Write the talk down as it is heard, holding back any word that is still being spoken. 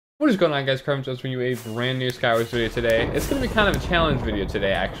What is going on, guys? Carmen just bringing you a brand new Skywars video today. It's going to be kind of a challenge video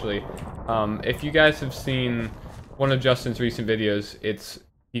today, actually. If you guys have seen one of Justin's recent videos,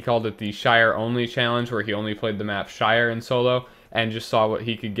 he called it the Shire Only Challenge, where he only played the map Shire in solo, and just saw what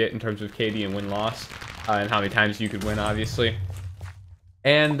he could get in terms of KD and win-loss, and how many times you could win, obviously.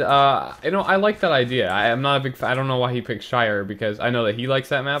 And, I like that idea. I'm not a big fan. I don't know why he picked Shire, because I know that he likes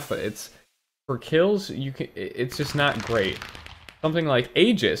that map, but for kills, it's just not great. Something like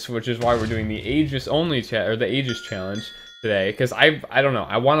AEGIS, which is why we're doing the AEGIS only the AEGIS challenge today, because I don't know,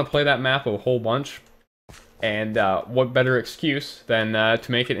 I want to play that map a whole bunch, and what better excuse than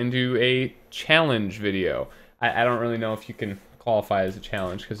to make it into a challenge video. I don't really know if you can qualify as a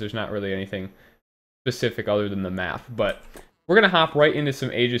challenge, because there's not really anything specific other than the map, but we're gonna hop right into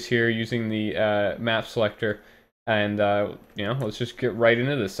some AEGIS here using the map selector, and let's just get right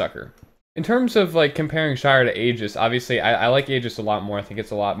into this sucker. In terms of like comparing Shire to AEGIS, obviously I like AEGIS a lot more. I think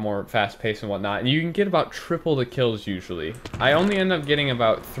it's a lot more fast-paced and whatnot, and you can get about triple the kills usually. I only end up getting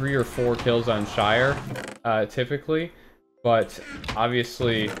about 3 or 4 kills on Shire, typically, but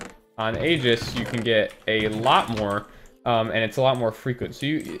obviously on AEGIS you can get a lot more, and it's a lot more frequent. So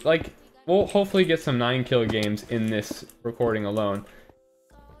we'll hopefully get some 9-kill games in this recording alone.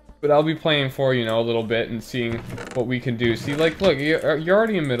 But I'll be playing for, a little bit and seeing what we can do. See, look, you're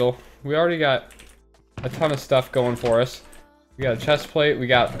already in middle. We already got a ton of stuff going for us. We got a chest plate.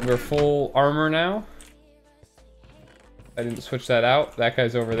 We're full armor now. I didn't switch that out. That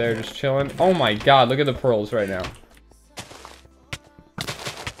guy's over there just chilling. Oh my god, look at the pearls right now.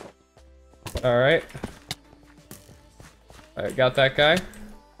 Alright. Alright, got that guy.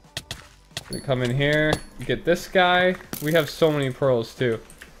 We come in here, get this guy. We have so many pearls too.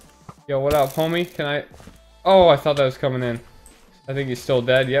 Yo, what up, homie? Can I... Oh, I thought that was coming in. I think he's still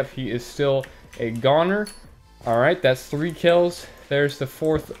dead. Yep, he is still a goner. Alright, that's 3 kills. There's the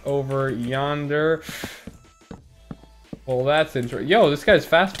 4th over yonder. Well, that's interesting. Yo, this guy's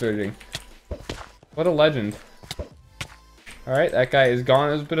fast bridging. What a legend. Alright, that guy is gone.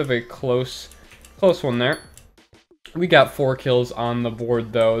 It was a bit of a close one there. We got 4 kills on the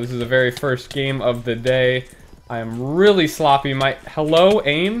board, though. This is the very first game of the day. I am really sloppy. Hello,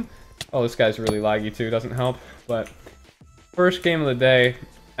 aim? Oh, this guy's really laggy, too. Doesn't help, but... First game of the day.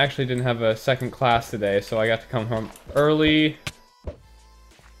 Actually didn't have a second class today, so I got to come home early.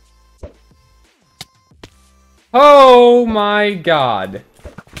 Oh my god.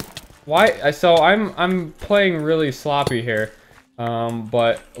 Why? So I'm playing really sloppy here.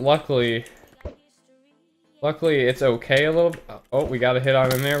 But luckily it's okay a little. Oh, we got a hit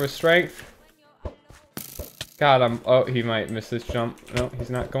on him there with strength. God, oh, he might miss this jump. No, he's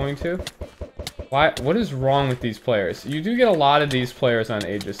not going to. Why? What is wrong with these players? You do get a lot of these players on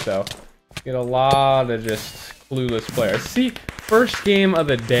AEGIS, though. You get a lot of just clueless players. See, first game of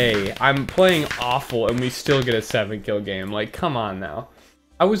the day, I'm playing awful, and we still get a 7-kill game. Like, come on now.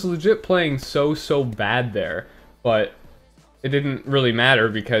 I was legit playing so bad there, but it didn't really matter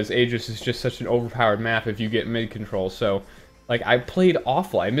because AEGIS is just such an overpowered map if you get mid-control. So, like, I played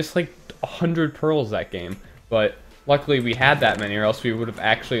awful. I missed, like, 100 pearls that game, but... Luckily, we had that many, or else we would have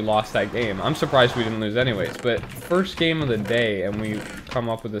actually lost that game. I'm surprised we didn't lose anyways, but first game of the day, and we come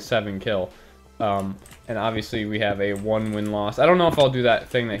up with a 7-kill. And obviously, we have a 1-win loss. I don't know if I'll do that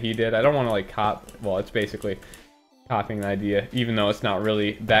thing that he did. I don't want to, like, well, it's basically copying an idea, even though it's not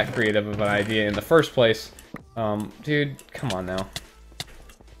really that creative of an idea in the first place. Dude, come on now.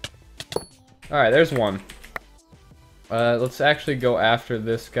 Alright, there's one. Let's actually go after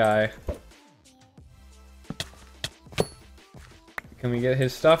this guy. Can we get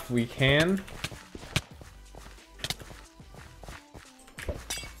his stuff? We can.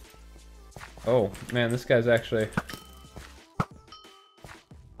 Oh, man, this guy's actually...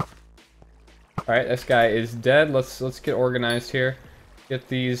 Alright, this guy is dead. Let's get organized here. Get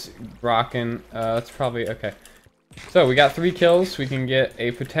these rocking. That's probably... Okay. So, we got 3 kills. We can get a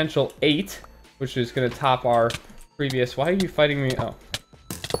potential 8, which is going to top our previous... Why are you fighting me? Oh.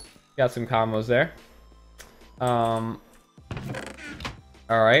 Got some combos there.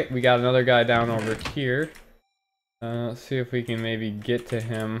 Alright, we got another guy down over here. Let's see if we can maybe get to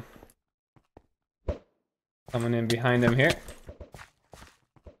him. Coming in behind him here.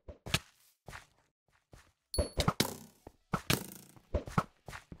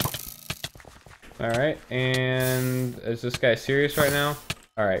 Alright, and is this guy serious right now?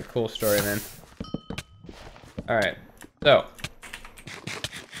 Alright, cool story then. Alright, so...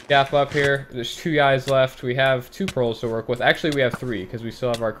 Gap up here. There's 2 guys left. We have 2 pearls to work with. Actually, we have 3 because we still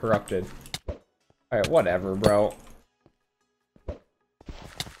have our corrupted. Alright, whatever, bro.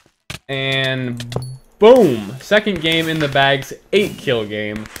 And boom! Second game in the bags, 8-kill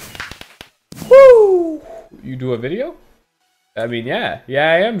game. You do a video? I mean, yeah,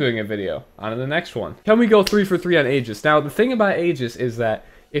 I am doing a video. On to the next one. Can we go 3 for 3 on AEGIS? Now, the thing about AEGIS is that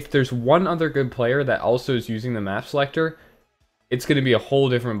if there's one other good player that also is using the map selector, it's going to be a whole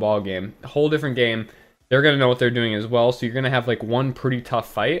different ball game. A whole different game. They're going to know what they're doing as well, so you're going to have like one pretty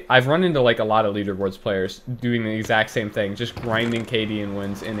tough fight. I've run into like a lot of leaderboards players doing the exact same thing, just grinding KD and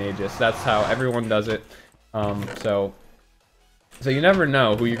wins in AEGIS. That's how everyone does it. So you never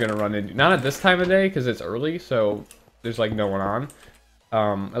know who you're going to run into. Not at this time of day, because it's early, so there's like no one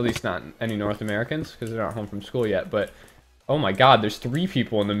on. At least not any North Americans, because they're not home from school yet. But, oh my god, there's 3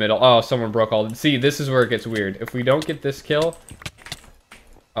 people in the middle. Oh, someone broke all... See, this is where it gets weird. If we don't get this kill...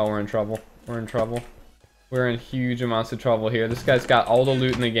 Oh, we're in trouble. We're in trouble. We're in huge amounts of trouble here. This guy's got all the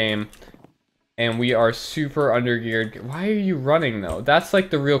loot in the game. And we are super undergeared. Why are you running, though? That's like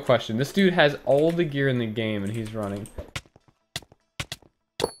the real question. This dude has all the gear in the game, and he's running.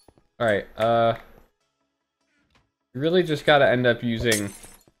 Alright, you really just gotta end up using...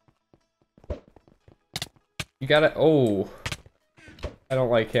 You gotta... Oh. I don't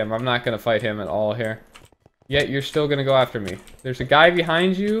like him. I'm not gonna fight him at all here. Yet you're still gonna go after me. There's a guy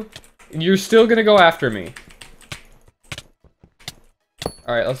behind you, and you're still gonna go after me.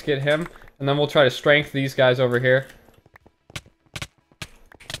 Alright, let's get him. And then we'll try to strength these guys over here.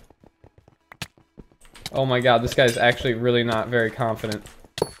 Oh my god, this guy's actually really not very confident.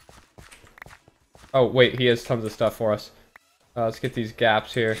 Oh, wait, he has tons of stuff for us. Let's get these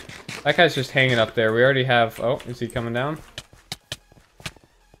gaps here. That guy's just hanging up there. We already have... Oh, is he coming down?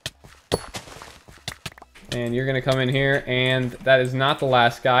 And you're going to come in here, and that is not the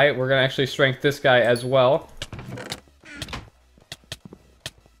last guy. We're going to actually strength this guy as well.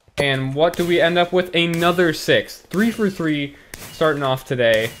 And what do we end up with? Another 6. 3 for 3 starting off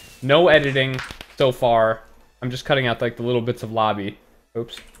today. No editing so far. I'm just cutting out like the little bits of lobby.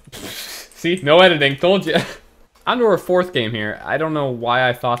 Oops. See? No editing. Told you. On to our 4th game here. I don't know why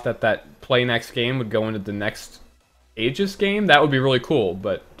I thought that that play next game would go into the next AEGIS game. That would be really cool,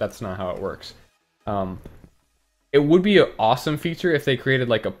 but that's not how it works. It would be an awesome feature if they created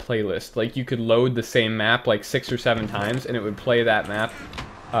like a playlist. Like you could load the same map like 6 or 7 times and it would play that map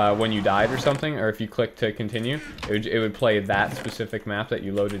when you died or something, or if you click to continue, it would play that specific map that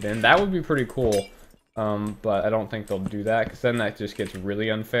you loaded in. That would be pretty cool, but I don't think they'll do that, because then that just gets really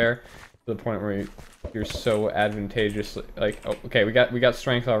unfair to the point where you're so advantageous. Like, oh, okay, we got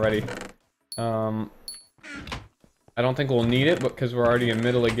strength already. I don't think we'll need it, but because we're already in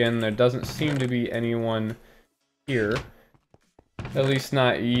middle again, there doesn't seem to be anyone here. At least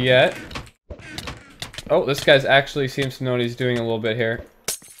not yet. Oh, this guy's actually seems to know what he's doing a little bit here.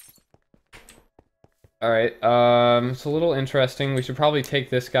 Alright, it's a little interesting. We should probably take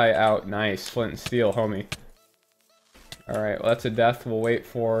this guy out. Nice, flint and steel, homie. Alright, well that's a death. We'll wait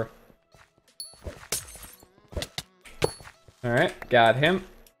for... Alright, got him.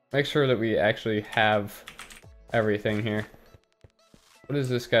 Make sure that we actually have everything here. What is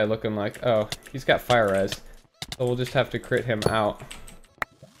this guy looking like? Oh, he's got fire res. So we'll just have to crit him out.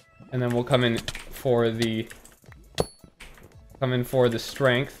 And then we'll come in for the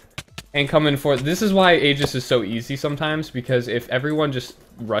strength. And come in for... This is why AEGIS is so easy sometimes, because if everyone just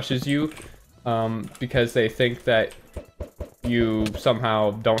rushes you because they think that you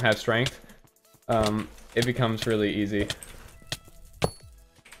somehow don't have strength, it becomes really easy.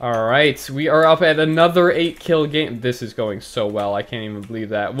 Alright, we are up at another 8-kill game. This is going so well, I can't even believe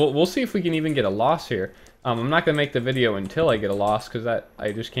that. We'll see if we can even get a loss here. I'm not going to make the video until I get a loss, because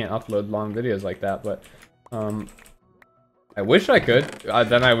I just can't upload long videos like that, but... I wish I could,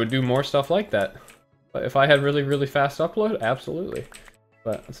 then I would do more stuff like that. But if I had really, really fast upload, absolutely.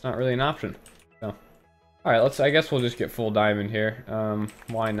 But it's not really an option. So, alright, I guess we'll just get full diamond here.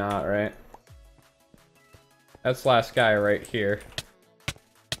 Why not, right? That's last guy right here.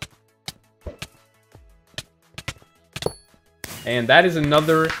 And that is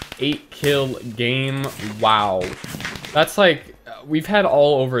another 8-kill game. Wow. That's like... We've had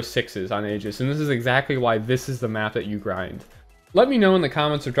all over 6s on AEGIS, and this is exactly why this is the map that you grind. Let me know in the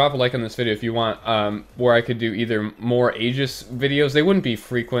comments, or drop a like on this video if you want, where I could do either more AEGIS videos. They wouldn't be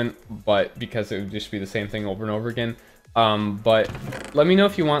frequent, but because it would just be the same thing over and over again. But let me know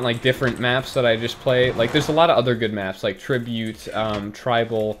if you want like different maps that I just play. Like there's a lot of other good maps, like Tribute,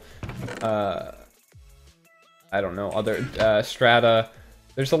 Tribal, I don't know, other, Strata.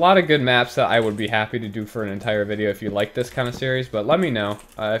 There's a lot of good maps that I would be happy to do for an entire video if you like this kind of series, but let me know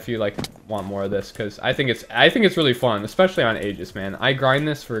if you want more of this, because I think it's really fun, especially on AEGIS, man. I grind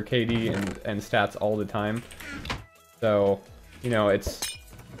this for KD and stats all the time, so you know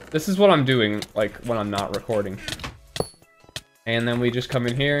this is what I'm doing like when I'm not recording. And then we just come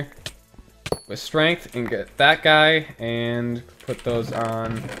in here, with strength and get that guy and put those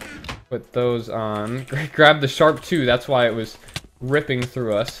on. Put those on. Grab the sharp 2. That's why it was ripping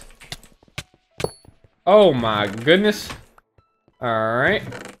through us. Oh my goodness. Alright.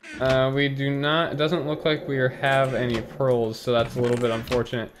 We do not... It doesn't look like we have any pearls, so that's a little bit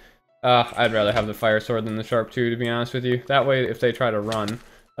unfortunate. I'd rather have the fire sword than the sharp 2, to be honest with you. That way, if they try to run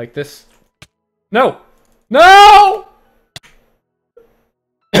like this... No! No!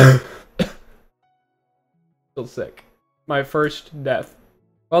 Still sick. My first death.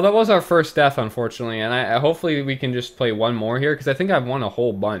 Well, that was our first death, unfortunately, and I hopefully we can just play one more here, because I think I've won a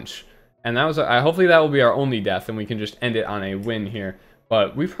whole bunch. And that was, hopefully that will be our only death, and we can just end it on a win here.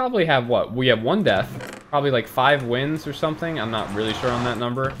 But we probably have, what? We have 1 death, probably like 5 wins or something. I'm not really sure on that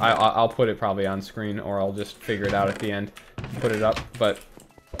number. I'll put it probably on screen, or I'll just figure it out at the end, put it up. But,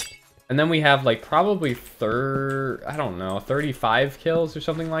 and then we have like probably I don't know, 35 kills or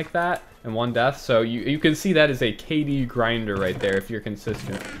something like that, and 1 death. So you can see that is a KD grinder right there if you're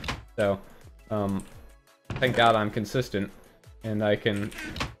consistent. So, thank God I'm consistent, and I can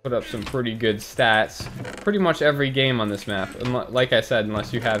put up some pretty good stats pretty much every game on this map. And like I said,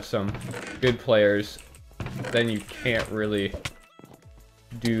 unless you have some good players, then you can't really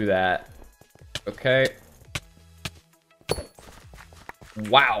do that. Okay.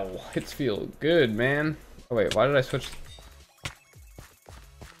 Wow, hits feel good, man. Oh wait, why did I switch?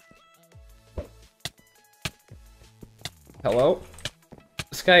 Hello?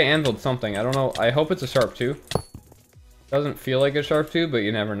 This guy anviled something. I don't know. I hope it's a sharp 2. Doesn't feel like a sharp 2, but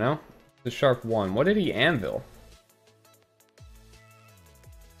you never know. The sharp 1. What did he anvil?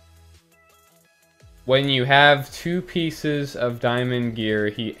 When you have 2 pieces of diamond gear,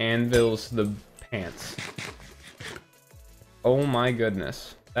 he anvils the pants. Oh my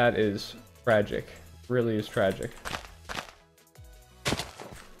goodness. That is tragic. Really is tragic.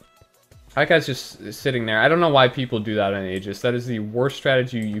 That guy's just sitting there. I don't know why people do that on Aegis. That is the worst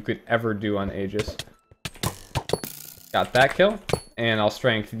strategy you could ever do on Aegis. Got that kill, and I'll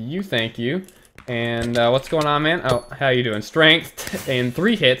strength you, thank you. And what's going on, man? Oh, how you doing? Strength and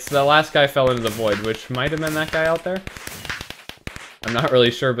 3 hits. The last guy fell into the void, which might have been that guy out there. I'm not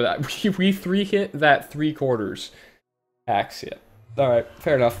really sure, but we 3 hit that 3/4 axe. Yeah. All right,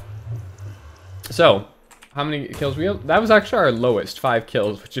 fair enough. So, how many kills we have? That was actually our lowest, 5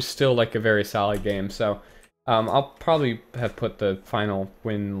 kills, which is still like a very solid game. So. I'll probably have put the final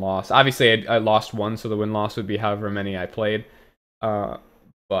win-loss. Obviously, I lost 1, so the win-loss would be however many I played. Or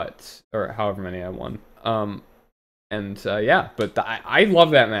however many I won. Yeah, but I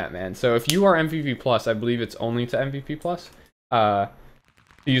love that map, man. So if you are MVP+, I believe it's only to MVP+.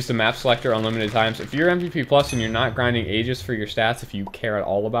 Use the map selector unlimited times. If you're MVP+ and you're not grinding Aegis for your stats, if you care at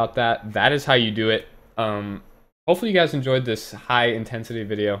all about that, that is how you do it. Hopefully you guys enjoyed this high-intensity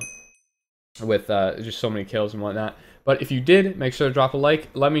video with just so many kills and whatnot. But if you did, make sure to drop a like.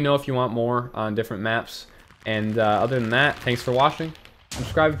 Let me know if you want more on different maps. And other than that, thanks for watching.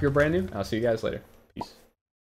 Subscribe if you're brand new. I'll see you guys later.